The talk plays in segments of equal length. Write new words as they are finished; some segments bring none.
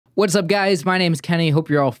What's up, guys? My name is Kenny. Hope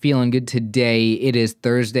you're all feeling good today. It is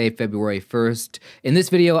Thursday, February 1st. In this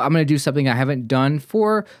video, I'm going to do something I haven't done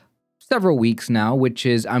for several weeks now, which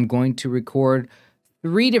is I'm going to record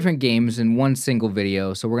 3 different games in one single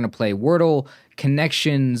video. So we're going to play Wordle,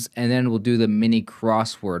 Connections, and then we'll do the mini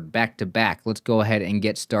crossword back to back. Let's go ahead and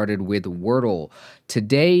get started with Wordle.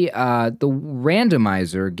 Today, the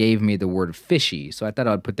randomizer gave me the word fishy, so I thought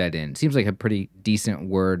I'd put that in. Seems like a pretty decent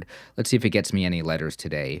word. Let's see if it gets me any letters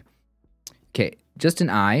today. Okay, just an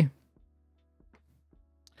I.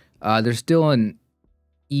 There's still an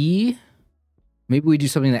E. Maybe we do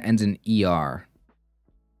something that ends in ER.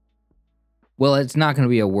 Well, it's not going to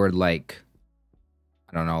be a word like,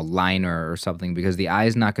 I don't know, liner or something, because the I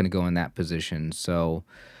is not going to go in that position. So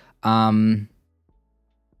maybe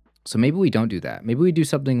we don't do that. Maybe we do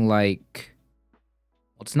something like,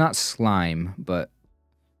 well, it's not slime, but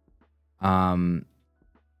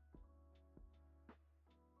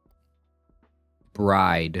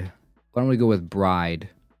bride. Why don't we go with bride?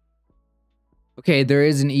 Okay, there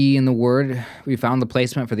is an E in the word. We found the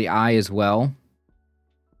placement for the I as well.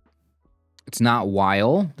 It's not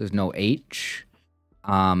while. There's no H.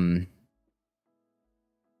 Well,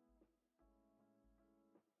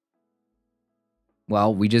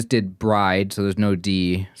 we just did bride, so there's no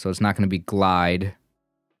D, so it's not going to be glide.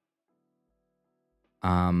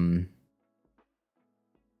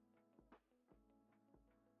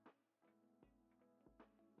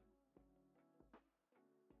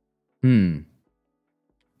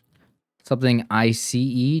 Something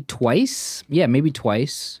ICE twice? Yeah, maybe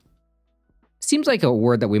twice. Seems like a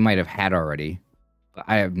word that we might have had already, but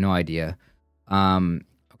I have no idea.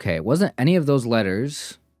 Okay, it wasn't any of those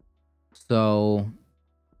letters, so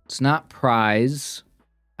it's not prize.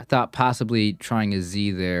 I thought possibly trying a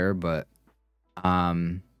Z there, but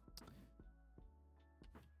there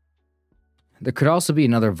could also be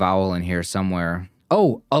another vowel in here somewhere.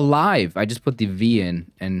 Oh, alive. I just put the V in,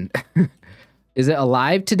 and is it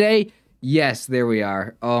alive today? Yes, there we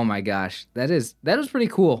are. Oh my gosh, that was pretty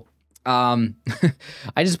cool. I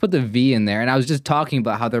just put the V in there, and I was just talking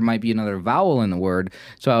about how there might be another vowel in the word,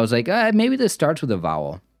 so I was like, maybe this starts with a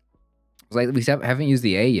vowel. I was like, we haven't used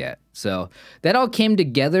the A yet, so that all came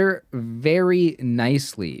together very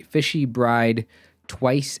nicely. Fishy, bride,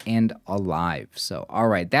 twice, and alive. So, all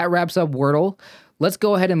right, that wraps up Wordle. Let's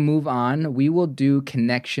go ahead and move on. We will do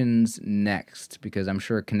Connections next, because I'm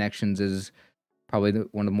sure Connections is probably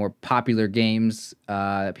one of the more popular games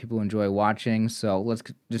that people enjoy watching. So let's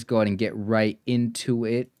just go ahead and get right into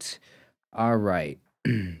it. All right.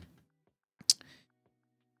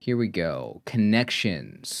 Here we go.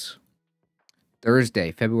 Connections.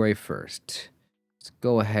 Thursday, February 1st. Let's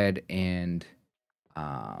go ahead and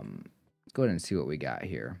see what we got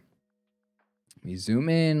here. Let me zoom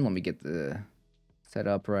in. Let me get the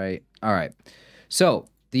setup right. All right. So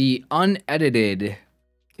the unedited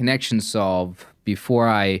connection solve before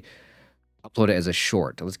I upload it as a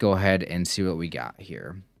short. Let's go ahead and see what we got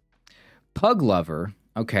here. Pug lover.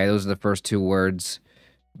 Okay, those are the first 2 words.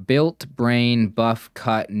 Built, brain, buff,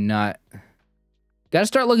 cut, nut. Got to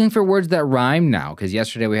start looking for words that rhyme now, because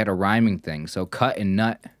yesterday we had a rhyming thing. So cut and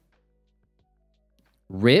nut.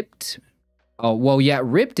 Ripped. Oh, well, yeah,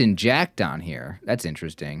 ripped and jacked on here. That's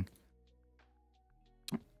interesting.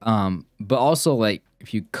 But also, like,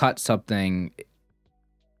 if you cut something,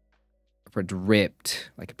 if it's ripped,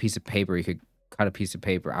 like a piece of paper, you could cut a piece of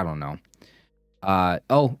paper. I don't know.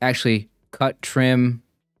 Oh, actually, cut, trim.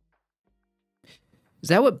 Is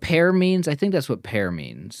that what pair means? I think that's what pair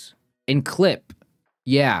means. And clip.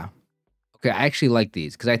 Yeah. Okay, I actually like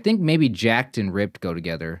these, because I think maybe jacked and ripped go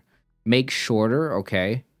together. Make shorter.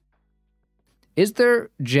 Okay. Is there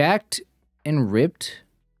jacked and ripped?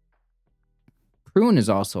 Prune is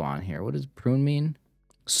also on here. What does prune mean?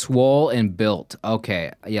 Swole and built.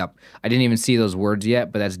 Okay, yep. I didn't even see those words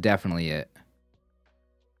yet, but that's definitely it.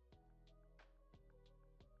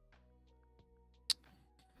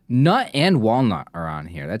 Nut and walnut are on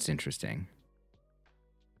here. That's interesting.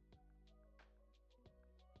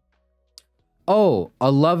 Oh,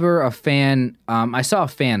 a lover, a fan. I saw a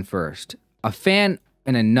fan first. A fan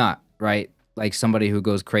and a nut, right? Like somebody who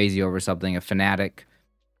goes crazy over something, a fanatic.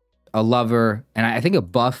 A lover, and I think a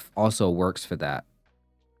buff also works for that.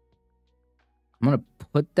 I'm going to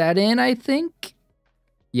put that in, I think.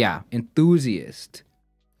 Yeah, enthusiast.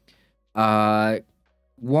 Walnut,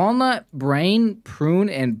 brain, prune,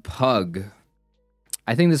 and pug.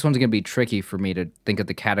 I think this one's going to be tricky for me to think of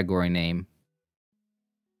the category name.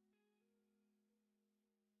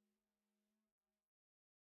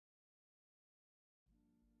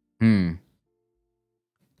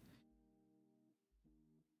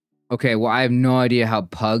 Okay, well, I have no idea how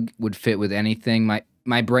pug would fit with anything.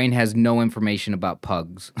 My brain has no information about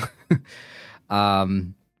pugs.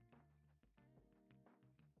 um,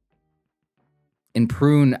 and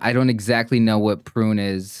prune, I don't exactly know what prune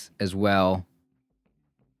is as well.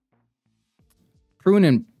 Prune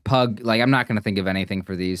and pug, like, I'm not going to think of anything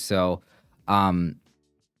for these. So, um,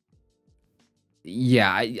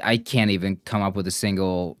 yeah, I can't even come up with a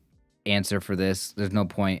single answer for this. There's no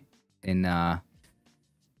point in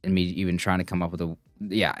me even trying to come up with a,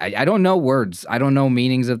 yeah, I don't know words. I don't know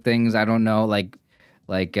meanings of things. I don't know, like,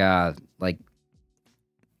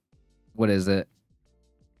 what is it?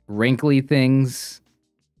 Wrinkly things.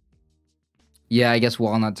 Yeah, I guess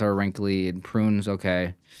walnuts are wrinkly and prunes,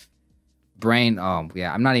 okay. Brain, oh,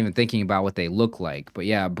 yeah, I'm not even thinking about what they look like. But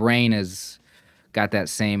yeah, brain has got that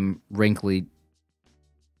same wrinkly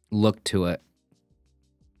look to it.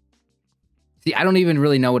 See, I don't even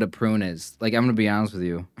really know what a prune is. Like, I'm gonna be honest with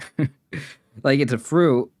you. Like, it's a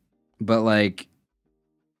fruit, but like,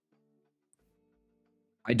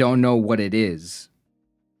 I don't know what it is.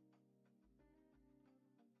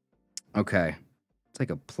 Okay. It's like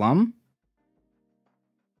a plum?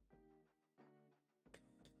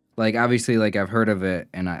 Like, obviously, like, I've heard of it,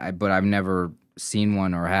 and but I've never seen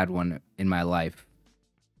one or had one in my life.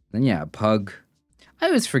 Then yeah, pug. I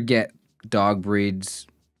always forget dog breeds,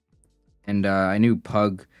 and I knew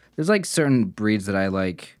pug. There's like certain breeds that I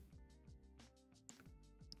like.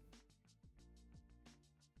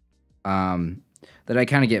 That I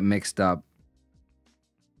kind of get mixed up,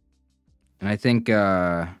 and I think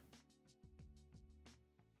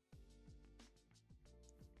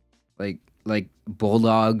like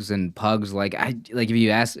bulldogs and pugs. Like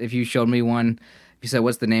if you showed me one, if you said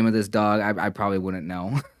what's the name of this dog, I probably wouldn't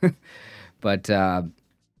know. But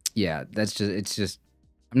yeah, it's just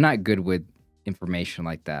I'm not good with information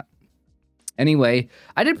like that. Anyway,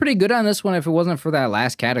 I did pretty good on this one if it wasn't for that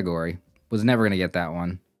last category. Was never gonna get that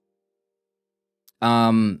one.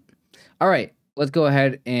 All right, let's go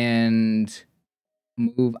ahead and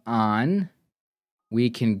move on. We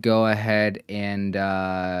can go ahead and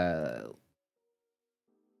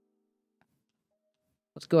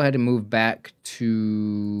let's go ahead and move back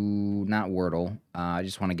to not Wordle. I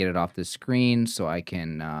just want to get it off the screen so I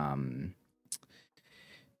can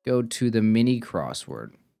go to the mini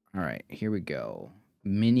crossword. All right, here we go.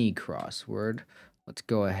 Mini crossword. Let's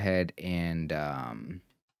go ahead and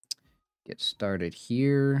get started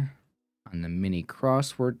here on the mini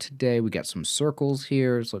crossword today. We got some circles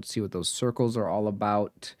here, so let's see what those circles are all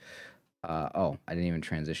about. Oh, I didn't even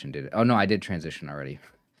transition, did it? Oh, no, I did transition already.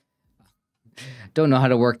 Don't know how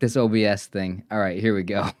to work this OBS thing. All right, here we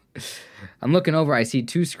go. I'm looking over. I see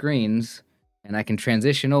two screens, and I can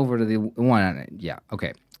transition over to the one on it. Yeah,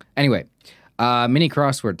 okay. Anyway, mini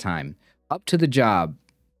crossword time. Up to the job.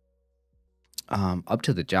 Up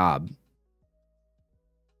to the job.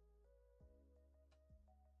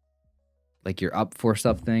 Like you're up for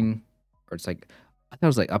something, or it's like I thought it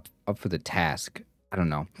was like up for the task. I don't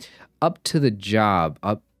know. Up to the job.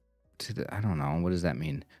 Up to the I don't know. What does that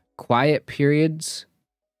mean? Quiet periods.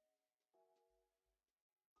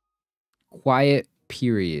 Quiet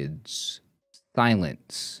periods.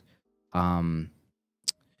 Silence.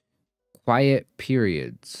 Quiet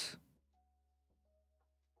periods.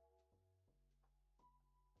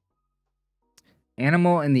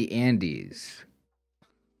 Animal in the Andes.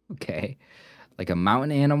 Okay. Like a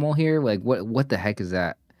mountain animal here? Like what the heck is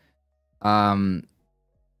that? I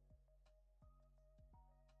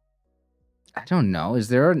don't know. Is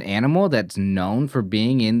there an animal that's known for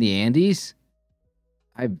being in the Andes?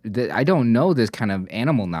 I don't know this kind of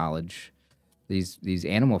animal knowledge. These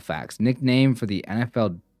animal facts. Nickname for the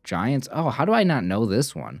NFL Giants. Oh, how do I not know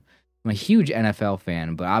this one? I'm a huge NFL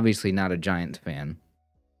fan, but obviously not a Giants fan.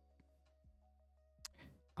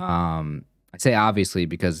 I say obviously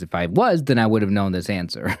because if I was, then I would have known this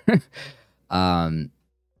answer. NFL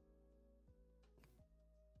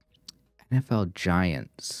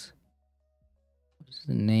Giants. What is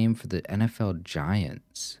the name for the NFL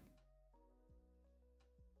Giants?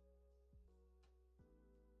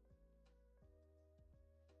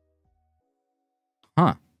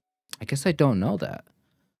 Huh. I guess I don't know that.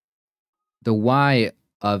 The Y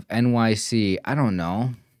of NYC. I don't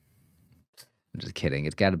know. I'm just kidding.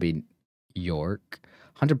 It's got to be York.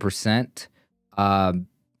 100%. 100%.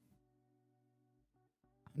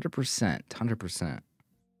 100%.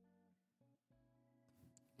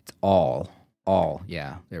 It's all. All.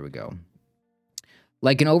 Yeah. There we go.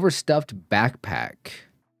 Like an overstuffed backpack.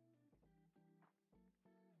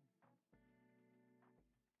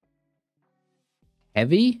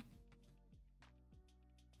 Heavy?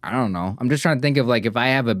 I don't know. I'm just trying to think of like if I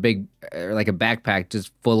have a big, like a backpack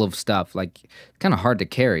just full of stuff, like kind of hard to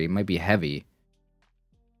carry. It might be heavy.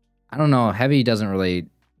 I don't know. Heavy doesn't really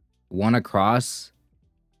one across.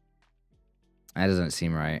 That doesn't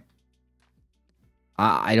seem right.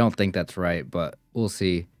 I don't think that's right, but we'll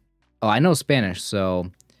see. Oh, I know Spanish, so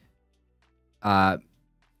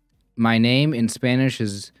my name in Spanish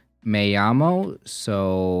is Me llamo,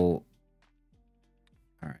 so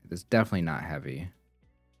all right, that's definitely not heavy.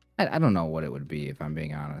 I don't know what it would be if I'm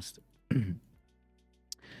being honest.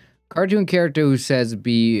 Cartoon character who says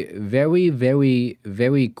be very, very,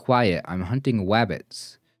 very quiet. I'm hunting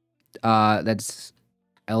wabbits. That's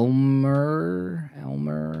Elmer.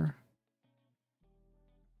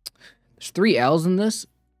 There's 3 L's in this.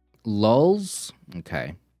 Lulz.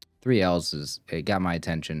 Okay. 3 L's is it got my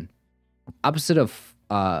attention. Opposite of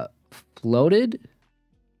floated.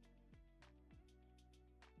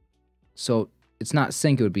 So it's not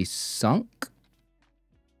sink, it would be sunk.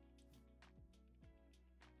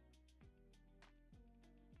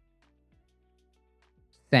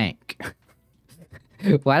 Sank.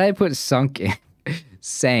 Why did I put sunk in?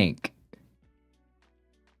 Sank.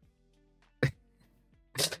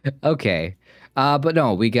 Okay. But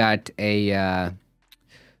no, we got a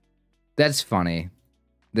that's funny.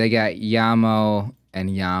 They got Yamo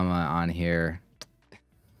and Yama on here.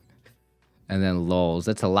 And then Lols.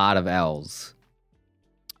 That's a lot of L's.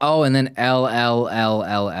 Oh, and then L.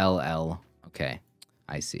 Okay.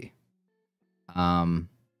 I see.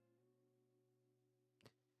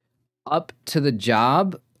 Up to the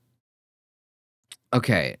job.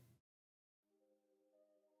 Okay.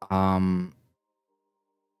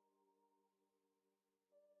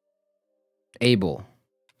 Able.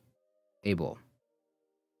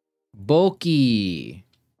 Bulky.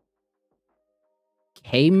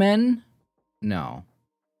 Cayman? No.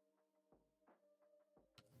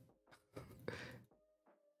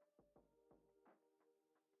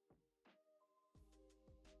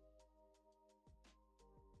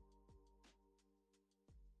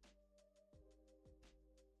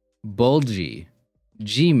 Bulgy.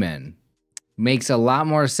 G-men. Makes a lot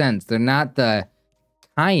more sense. They're not the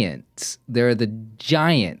giants. They're the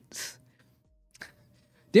giants.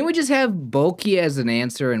 Didn't we just have bulky as an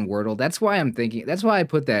answer in Wordle? That's why I'm thinking. That's why I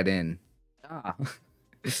put that in. Ah.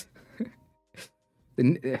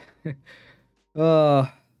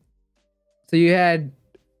 So you had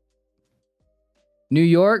New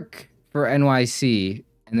York for NYC,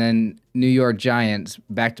 and then New York Giants,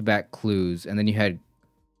 back-to-back clues, and then you had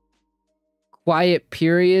quiet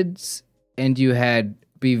periods, and you had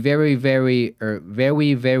be very, very, or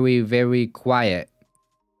very, very, very quiet.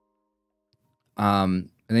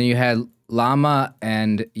 And then you had Llama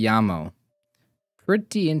and Yamo.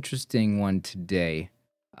 Pretty interesting one today.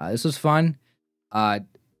 This was fun.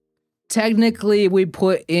 Technically, we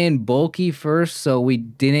put in bulky first, so we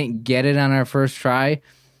didn't get it on our first try.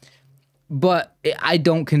 But I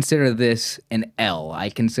don't consider this an L. I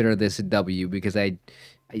consider this a W because I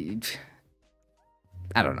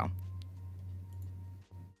don't know.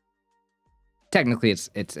 Technically,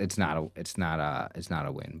 it's not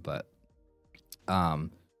a win, but I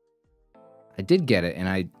did get it,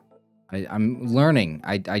 and I'm learning.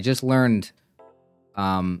 I just learned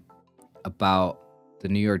about the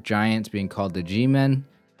New York Giants being called the G-men,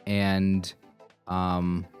 and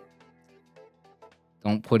don't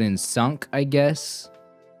put in sunk, I guess,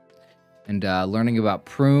 and learning about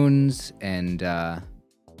prunes, and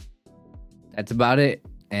that's about it.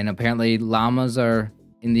 And apparently llamas are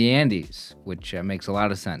in the Andes, which makes a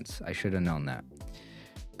lot of sense. I should have known that.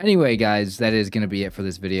 Anyway, guys, that is going to be it for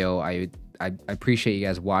this video. I appreciate you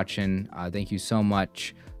guys watching. Thank you so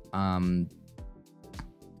much.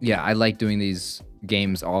 Yeah, I like doing these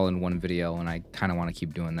games all in one video, and I kind of want to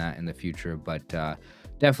keep doing that in the future, but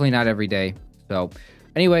definitely not every day. So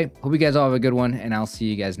anyway, hope you guys all have a good one, and I'll see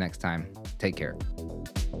you guys next time. Take care.